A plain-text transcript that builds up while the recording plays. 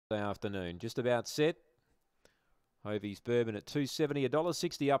afternoon. Just about set. Hovey's Bourbon at $2.70,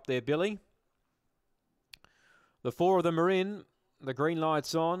 $1.60 up there, Billy. The four of them are in. The green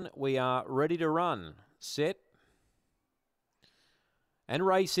light's on. We are ready to run. Set. And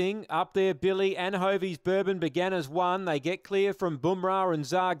racing. Up there, Billy and Hovey's Bourbon began as one. They get clear from Bumrah and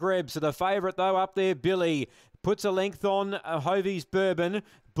Zagreb. So the favourite, though, up there, Billy. Puts a length on Hovey's Bourbon.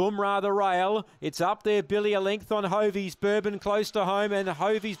 Bumrah the rail. It's up there, Billy, a length on Hovey's Bourbon, close to home, and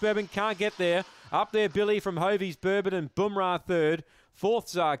Hovey's Bourbon can't get there. Up there, Billy from Hovey's Bourbon and Bumrah third. Fourth,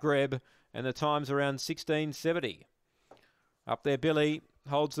 Zagreb, and the time's around 16.70. Up there, Billy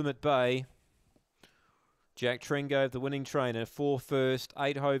holds them at bay. Jack Trengove, the winning trainer, 4 first,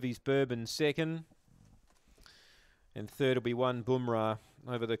 8 Hovey's Bourbon second. And third will be 1 Bumrah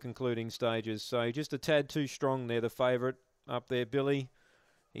over the concluding stages. So just a tad too strong there, the favourite. Up there, Billy.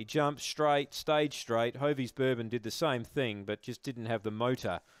 He jumped straight, stayed straight. Hovey's Bourbon did the same thing, but just didn't have the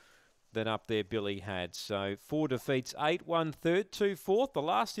motor that up there Billy had. So 4 defeats, 8, 1 third, 2 fourth. The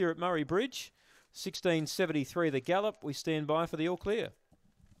last year at Murray-Bridge, 16.73 the gallop. We stand by for the all clear.